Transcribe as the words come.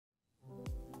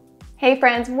Hey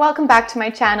friends, welcome back to my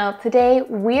channel. Today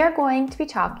we are going to be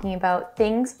talking about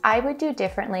things I would do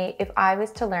differently if I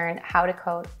was to learn how to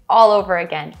code all over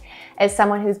again. As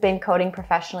someone who's been coding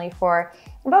professionally for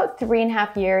about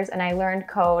 3.5 years and I learned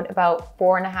code about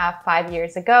 4.5, 5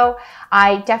 years ago,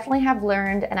 I definitely have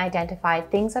learned and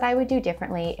identified things that I would do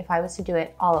differently if I was to do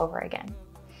it all over again.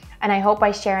 And I hope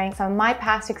by sharing some of my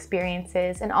past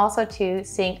experiences and also to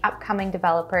seeing upcoming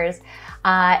developers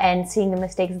and seeing the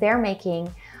mistakes they're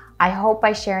making, I hope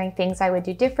by sharing things I would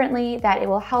do differently that it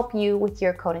will help you with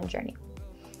your coding journey.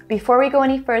 Before we go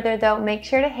any further though, make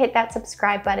sure to hit that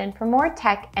subscribe button for more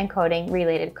tech and coding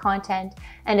related content.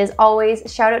 And as always,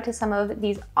 shout out to some of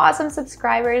these awesome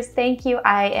subscribers. Thank you.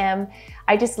 I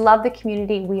just love the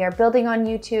community we are building on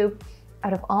YouTube.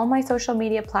 Out of all my social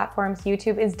media platforms,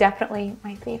 YouTube is definitely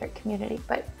my favorite community,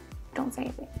 but don't say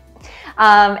anything.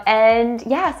 And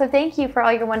yeah, so thank you for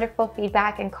all your wonderful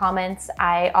feedback and comments.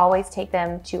 I always take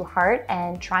them to heart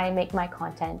and try and make my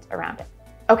content around it.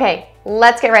 Okay,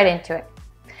 let's get right into it.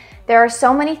 There are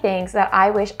so many things that I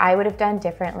wish I would have done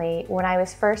differently when I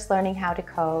was first learning how to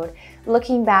code.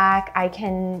 Looking back, I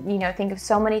can, think of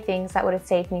so many things that would have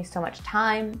saved me so much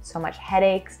time, so much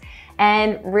headaches,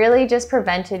 and really just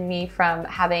prevented me from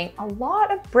having a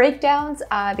lot of breakdowns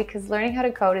because learning how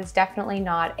to code is definitely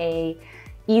not an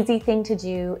easy thing to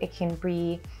do. It can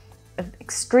be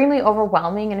extremely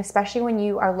overwhelming, and especially when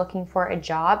you are looking for a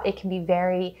job, it can be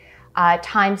very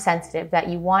time sensitive that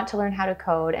you want to learn how to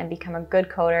code and become a good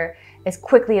coder as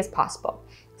quickly as possible.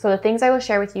 So the things I will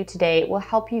share with you today will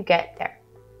help you get there.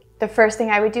 The first thing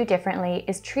I would do differently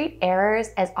is treat errors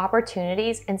as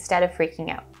opportunities instead of freaking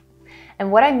out.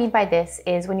 And what I mean by this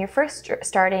is when you're first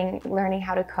starting learning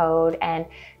how to code and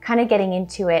kind of getting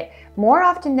into it, more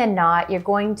often than not, you're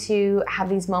going to have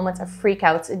these moments of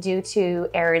freakouts due to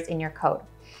errors in your code.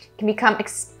 It can become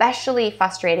especially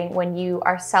frustrating when you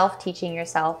are self-teaching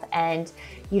yourself and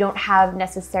you don't have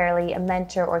necessarily a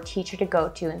mentor or teacher to go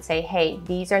to and say, hey,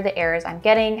 these are the errors I'm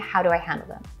getting, how do I handle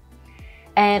them?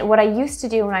 And what I used to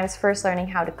do when I was first learning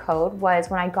how to code was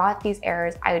when I got these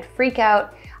errors, I would freak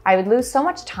out. I would lose so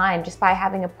much time just by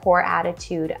having a poor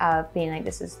attitude of being like,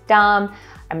 this is dumb,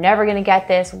 I'm never gonna get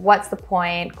this, what's the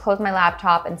point, close my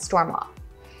laptop and storm off.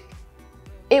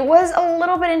 It was a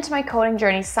little bit into my coding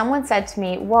journey, someone said to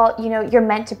me, well, you're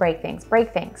meant to break things,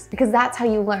 because that's how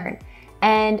you learn.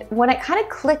 And when it kind of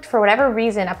clicked for whatever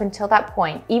reason up until that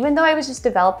point, even though I was just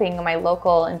developing in my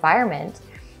local environment,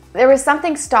 there was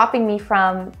something stopping me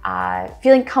from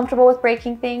feeling comfortable with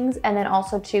breaking things and then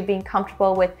also to being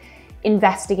comfortable with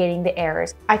investigating the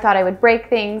errors. I thought I would break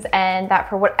things and that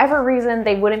for whatever reason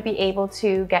they wouldn't be able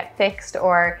to get fixed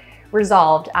or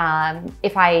resolved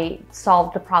if I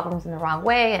solved the problems in the wrong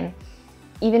way. And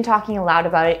even talking aloud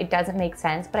about it, it doesn't make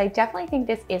sense, but I definitely think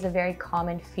this is a very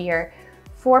common fear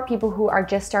for people who are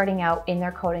just starting out in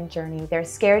their coding journey. They're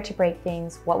scared to break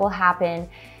things, what will happen,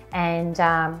 and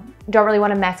don't really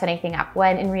want to mess anything up,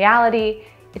 when in reality,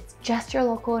 it's just your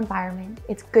local environment.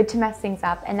 It's good to mess things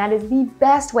up, and that is the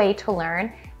best way to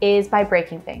learn is by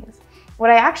breaking things. What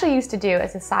I actually used to do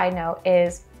as a side note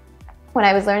is when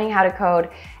I was learning how to code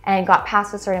and got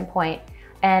past a certain point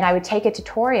and I would take a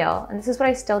tutorial, and this is what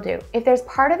I still do. If there's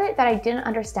part of it that I didn't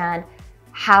understand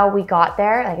how we got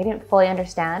there, like I didn't fully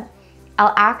understand,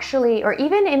 I'll actually, or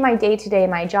even in my day-to-day,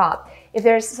 my job, if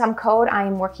there's some code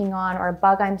I'm working on or a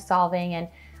bug I'm solving and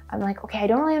I'm like, okay, I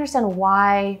don't really understand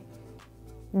why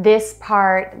this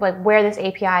part, like where this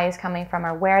API is coming from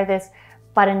or where this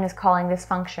button is calling this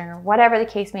function or whatever the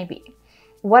case may be.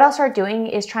 What I'll start doing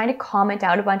is trying to comment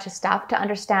out a bunch of stuff to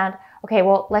understand, okay,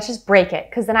 well, let's just break it,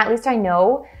 because then at least I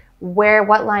know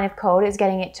what line of code is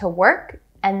getting it to work,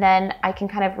 and then I can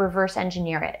kind of reverse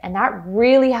engineer it. And that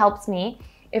really helps me.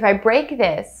 If I break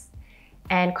this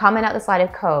and comment out this line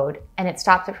of code and it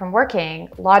stops it from working,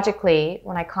 logically,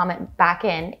 when I comment back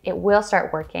in, it will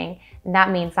start working. And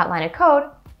that means that line of code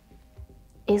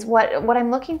is what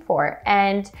I'm looking for.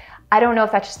 And I don't know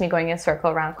if that's just me going in a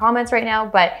circle around comments right now,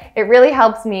 but it really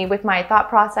helps me with my thought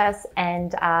process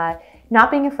and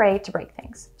not being afraid to break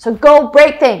things. So go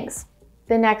break things.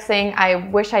 The next thing I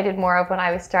wish I did more of when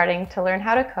I was starting to learn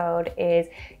how to code is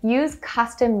use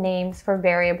custom names for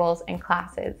variables and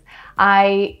classes.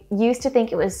 I used to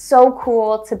think it was so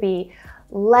cool to be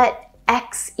let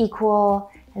x equal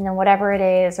and then whatever it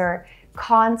is, or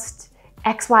const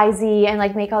XYZ, and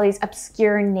like make all these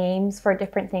obscure names for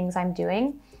different things I'm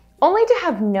doing, only to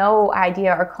have no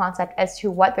idea or concept as to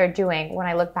what they're doing when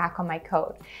I look back on my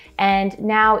code. And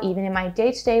now even in my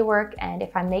day-to-day work, and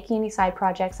if I'm making any side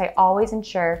projects, I always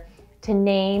ensure to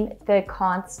name the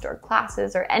const or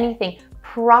classes or anything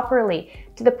properly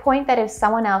to the point that if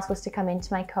someone else was to come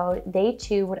into my code, they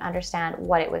too would understand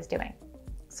what it was doing.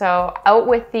 So out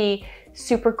with the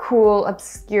super cool,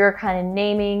 obscure kind of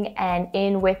naming and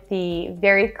in with the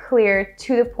very clear,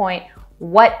 to the point,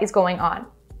 what is going on.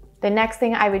 The next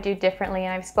thing I would do differently,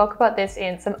 and I've spoke about this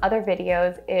in some other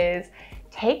videos, is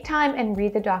take time and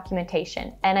read the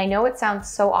documentation. And I know it sounds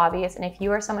so obvious, and if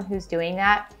you are someone who's doing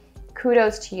that,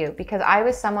 kudos to you, because I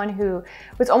was someone who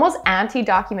was almost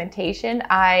anti-documentation.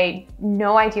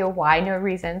 No idea why, no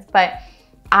reasons, but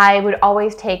I would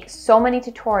always take so many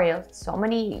tutorials, so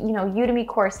many, Udemy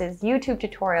courses, YouTube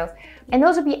tutorials, and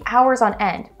those would be hours on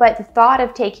end. But the thought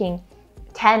of taking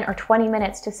 10 or 20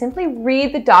 minutes to simply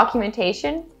read the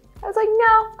documentation, I was like,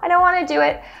 no, I don't want to do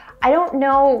it. I don't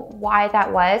know why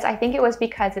that was. I think it was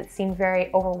because it seemed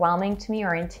very overwhelming to me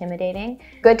or intimidating.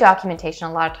 Good documentation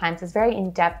a lot of times is very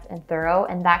in-depth and thorough,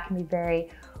 and that can be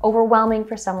very overwhelming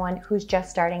for someone who's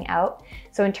just starting out.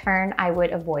 So in turn, I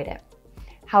would avoid it.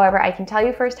 However, I can tell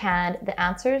you firsthand, the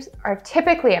answers are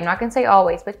typically, I'm not gonna say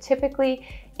always, but typically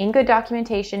in good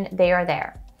documentation, they are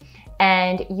there.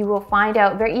 And you will find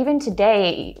out, even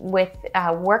today with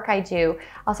work I do,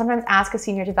 I'll sometimes ask a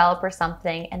senior developer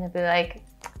something and they'll be like,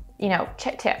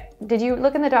 Tiff, did you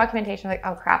look in the documentation? I'm like,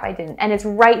 oh crap, I didn't. And it's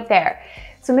right there.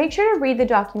 So make sure to read the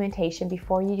documentation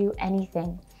before you do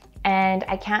anything. And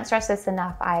I can't stress this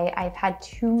enough. I've had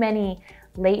too many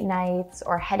late nights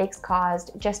or headaches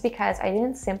caused just because I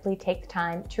didn't simply take the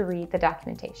time to read the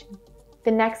documentation.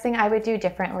 The next thing I would do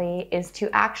differently is to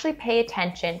actually pay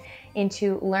attention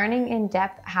into learning in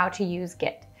depth how to use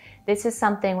Git. This is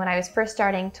something when I was first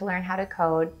starting to learn how to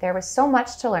code, there was so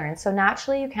much to learn. So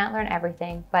naturally you can't learn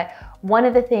everything, but one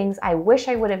of the things I wish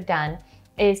I would have done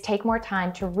is take more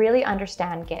time to really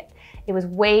understand Git. It was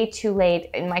way too late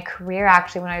in my career,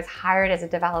 actually, when I was hired as a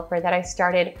developer, that I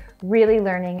started really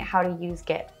learning how to use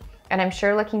Git. And I'm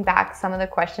sure looking back, some of the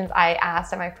questions I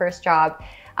asked at my first job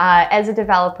as a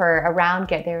developer around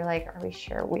Git, they were like, are we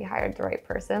sure we hired the right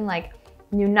person? Like,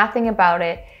 knew nothing about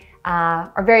it.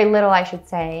 Or very little, I should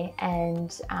say.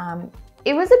 And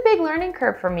it was a big learning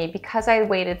curve for me because I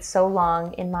waited so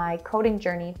long in my coding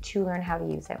journey to learn how to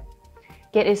use it.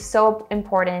 Git is so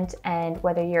important, and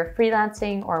whether you're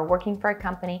freelancing or working for a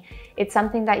company, it's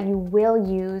something that you will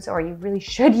use or you really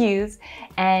should use,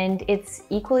 and it's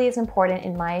equally as important,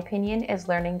 in my opinion, as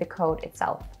learning the code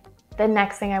itself. The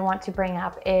next thing I want to bring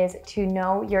up is to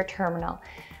know your terminal.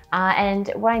 And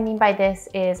what I mean by this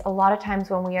is a lot of times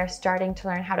when we are starting to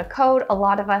learn how to code, a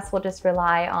lot of us will just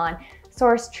rely on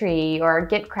SourceTree or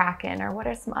GitKraken or what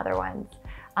are some other ones?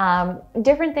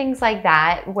 Different things like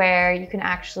that where you can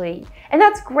actually, and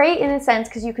that's great in a sense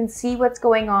because you can see what's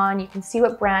going on, you can see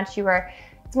what branch you are,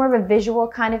 it's more of a visual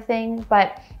kind of thing,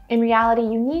 but in reality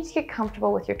you need to get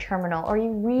comfortable with your terminal, or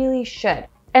you really should.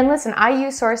 And listen, I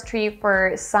use SourceTree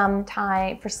for some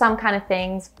time, for some kind of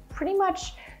things, pretty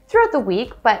much throughout the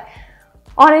week, but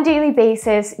on a daily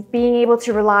basis, being able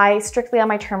to rely strictly on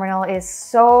my terminal is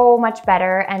so much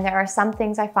better. And there are some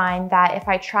things I find that if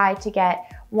I try to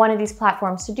get one of these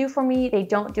platforms to do for me, they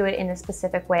don't do it in the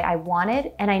specific way I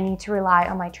wanted, and I need to rely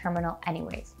on my terminal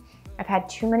anyways. I've had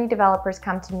too many developers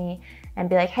come to me and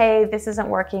be like, hey, this isn't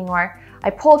working, or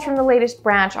I pulled from the latest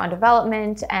branch on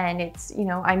development and it's,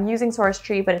 I'm using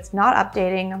SourceTree, but it's not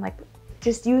updating. I'm like,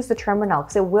 just use the terminal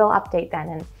because it will update then.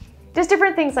 And just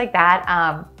different things like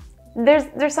that.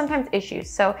 There's sometimes issues.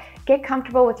 So get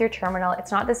comfortable with your terminal.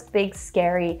 It's not this big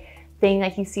scary thing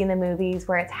like you see in the movies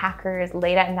where it's hackers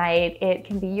late at night. It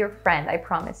can be your friend, I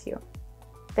promise you.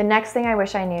 The next thing I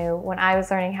wish I knew when I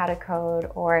was learning how to code,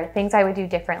 or things I would do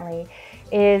differently,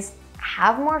 is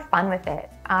have more fun with it.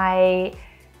 I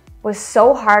was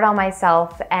so hard on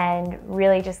myself and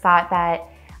really just thought that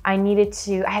I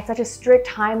had such a strict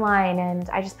timeline, and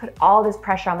I just put all this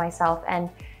pressure on myself. And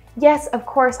yes, of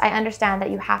course, I understand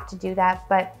that you have to do that,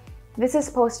 but this is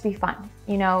supposed to be fun.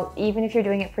 Even if you're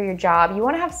doing it for your job, you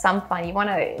want to have some fun. You want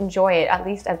to enjoy it at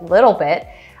least a little bit,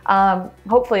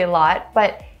 hopefully a lot,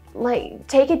 but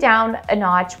take it down a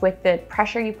notch with the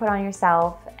pressure you put on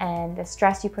yourself and the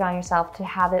stress you put on yourself to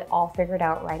have it all figured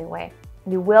out right away.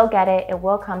 You will get it. It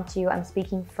will come to you. I'm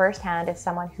speaking firsthand as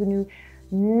someone who knew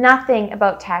nothing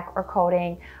about tech or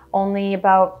coding. Only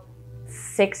about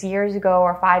 6 years ago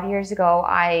or 5 years ago,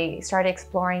 I started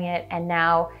exploring it, and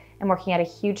now I'm working at a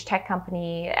huge tech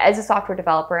company as a software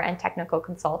developer and technical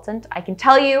consultant. I can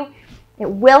tell you it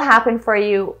will happen for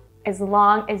you as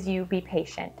long as you be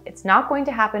patient. It's not going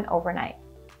to happen overnight.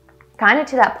 Kind of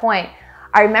to that point,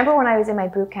 I remember when I was in my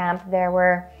boot camp, there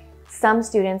were some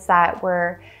students that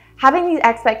were having these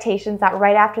expectations that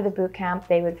right after the boot camp,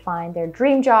 they would find their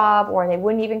dream job, or they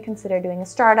wouldn't even consider doing a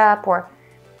startup, or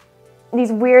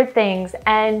these weird things.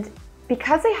 And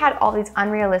because they had all these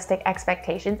unrealistic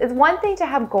expectations, it's one thing to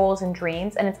have goals and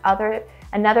dreams, and it's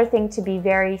another thing to be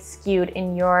very skewed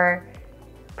in your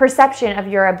perception of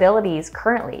your abilities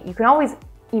currently. You can always,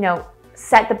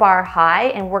 set the bar high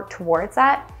and work towards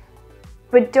that,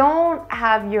 but don't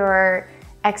have your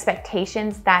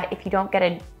expectations that if you don't get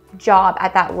a job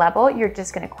at that level, you're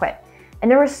just gonna quit. And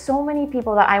there were so many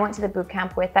people that I went to the boot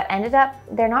camp with that ended up,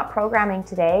 they're not programming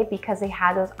today because they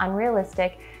had those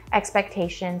unrealistic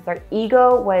expectations. Their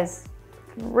ego was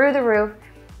through the roof,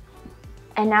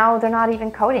 and now they're not even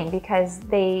coding because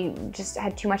they just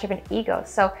had too much of an ego.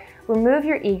 So remove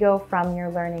your ego from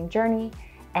your learning journey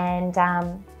and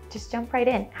just jump right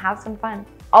in, have some fun.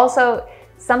 Also,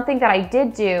 something that I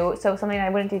did do, so something I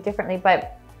wouldn't do differently,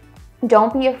 but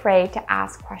don't be afraid to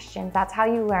ask questions. That's how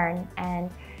you learn.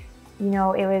 And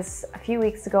it was a few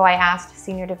weeks ago, I asked a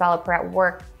senior developer at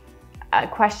work a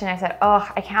question. I said, oh,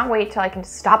 I can't wait till I can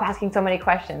stop asking so many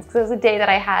questions, because it was a day that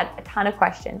I had a ton of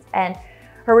questions. And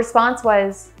her response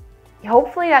was,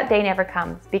 hopefully that day never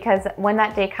comes, because when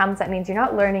that day comes, that means you're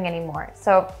not learning anymore.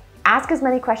 So ask as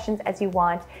many questions as you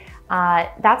want.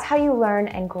 That's how you learn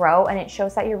and grow, and it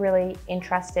shows that you're really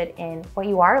interested in what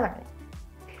you are learning.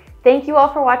 Thank you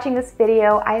all for watching this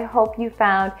video. I hope you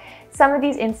found some of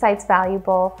these insights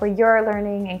valuable for your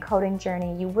learning and coding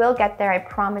journey. You will get there, I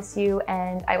promise you,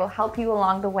 and I will help you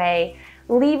along the way.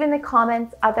 Leave in the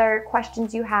comments other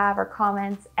questions you have or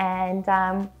comments, and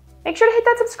make sure to hit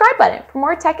that subscribe button for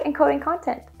more tech and coding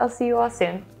content. I'll see you all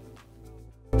soon.